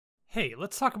Hey,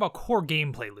 let's talk about core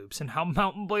gameplay loops and how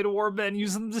Mount and Blade Warband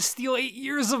used them to steal 8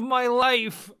 years of my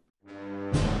life!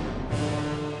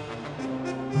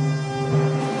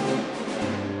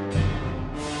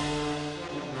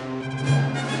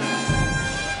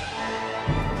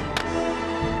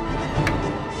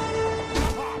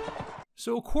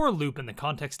 So a core loop in the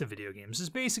context of video games is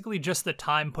basically just the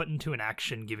time put into an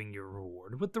action giving you a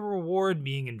reward, with the reward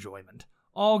being enjoyment.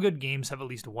 All good games have at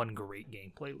least one great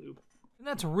gameplay loop. And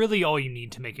that's really all you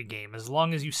need to make a game, as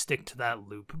long as you stick to that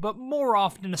loop, but more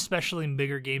often, especially in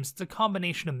bigger games, it's a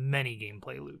combination of many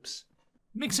gameplay loops.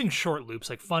 Mixing short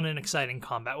loops like fun and exciting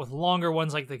combat with longer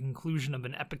ones like the conclusion of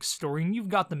an epic story, and you've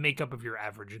got the makeup of your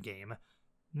average game.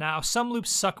 Now, some loops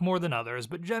suck more than others,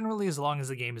 but generally as long as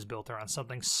the game is built around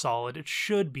something solid, it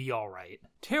should be alright.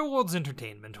 Tearworld's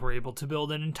Entertainment were able to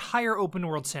build an entire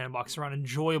open-world sandbox around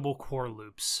enjoyable core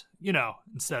loops. You know,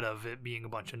 instead of it being a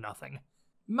bunch of nothing.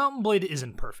 Mount and Blade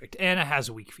isn't perfect, and it has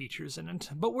weak features in it,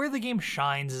 but where the game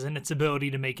shines is in its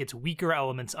ability to make its weaker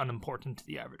elements unimportant to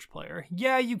the average player.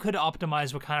 Yeah, you could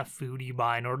optimize what kind of food you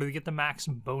buy in order to get the max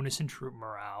bonus in troop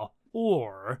morale,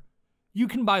 or you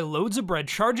can buy loads of bread,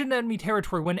 charge into enemy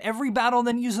territory, win every battle, and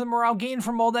then use the morale gained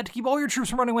from all that to keep all your troops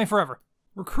from running away forever.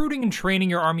 Recruiting and training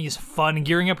your army is fun,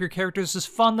 gearing up your characters is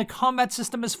fun, the combat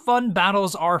system is fun,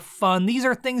 battles are fun. These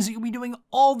are things that you'll be doing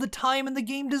all the time, and the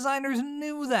game designers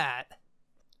knew that.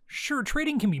 Sure,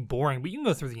 trading can be boring, but you can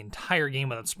go through the entire game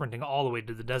without sprinting all the way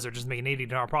to the desert just to make an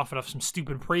 $80 profit off some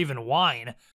stupid Praven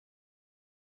wine.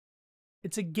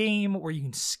 It's a game where you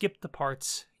can skip the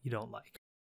parts you don't like.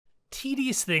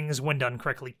 Tedious things, when done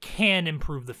correctly, can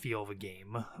improve the feel of a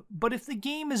game, but if the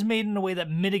game is made in a way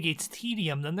that mitigates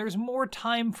tedium, then there's more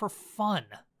time for fun.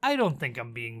 I don't think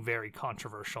I'm being very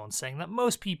controversial in saying that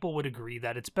most people would agree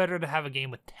that it's better to have a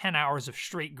game with 10 hours of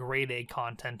straight grade A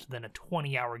content than a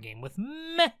 20-hour game with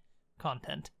meh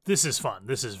content. This is fun.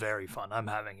 This is very fun. I'm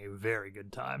having a very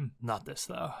good time. Not this,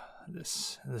 though.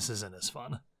 This isn't as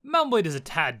fun. Mount and Blade is a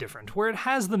tad different, where it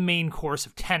has the main course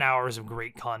of 10 hours of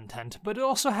great content, but it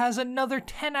also has another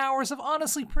 10 hours of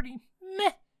honestly pretty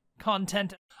meh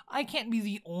content. I can't be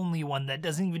the only one that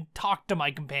doesn't even talk to my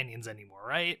companions anymore,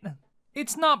 right?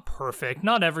 It's not perfect.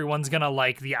 Not everyone's gonna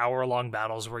like the hour-long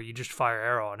battles where you just fire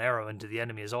arrow and arrow into the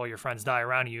enemy as all your friends die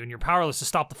around you and you're powerless to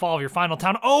stop the fall of your final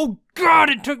town. Oh god,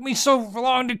 it took me so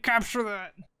long to capture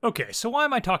that! Okay, so why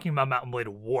am I talking about Mount and Blade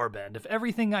Warband if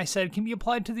everything I said can be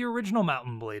applied to the original Mount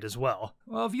and Blade as well?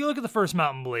 Well, if you look at the first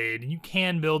Mount and Blade, you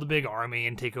can build a big army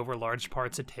and take over large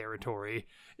parts of territory.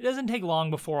 It doesn't take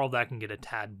long before all that can get a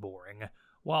tad boring.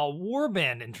 While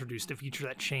Warband introduced a feature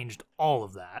that changed all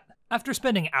of that. After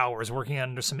spending hours working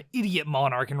under some idiot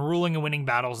monarch and ruling and winning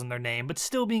battles in their name, but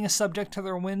still being a subject to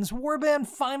their wins, Warband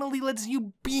finally lets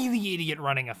you be the idiot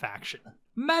running a faction.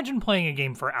 Imagine playing a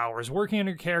game for hours, working on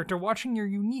your character, watching your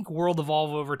unique world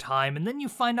evolve over time, and then you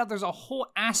find out there's a whole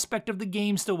aspect of the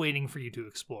game still waiting for you to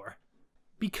explore.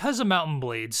 Because of Mount and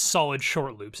Blade's solid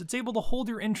short loops, it's able to hold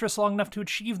your interest long enough to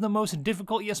achieve the most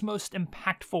difficult yet most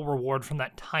impactful reward from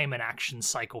that time and action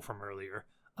cycle from earlier.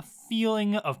 A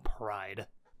feeling of pride.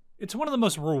 It's one of the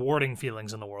most rewarding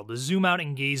feelings in the world to zoom out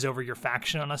and gaze over your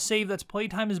faction on a save that's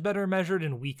playtime is better measured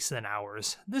in weeks than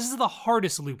hours. This is the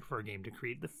hardest loop for a game to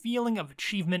create, the feeling of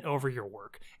achievement over your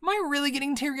work. Am I really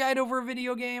getting teary-eyed over a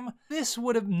video game? This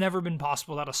would have never been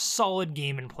possible without a solid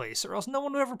game in place, or else no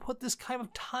one would ever put this kind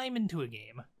of time into a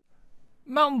game.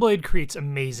 Mount and Blade creates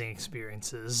amazing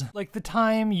experiences, like the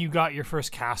time you got your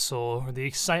first castle, or the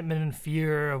excitement and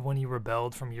fear of when you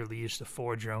rebelled from your liege to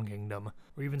forge your own kingdom,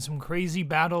 or even some crazy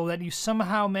battle that you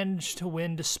somehow managed to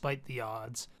win despite the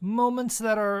odds. Moments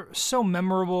that are so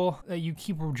memorable that you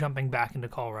keep jumping back into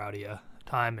Call Rowdia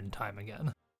time and time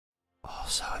again.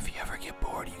 Also, if you ever get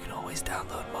bored, you can always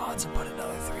download mods and put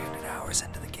another 300 hours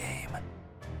into the game.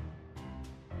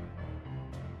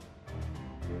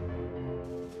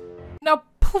 Now,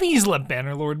 please let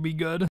Bannerlord be good.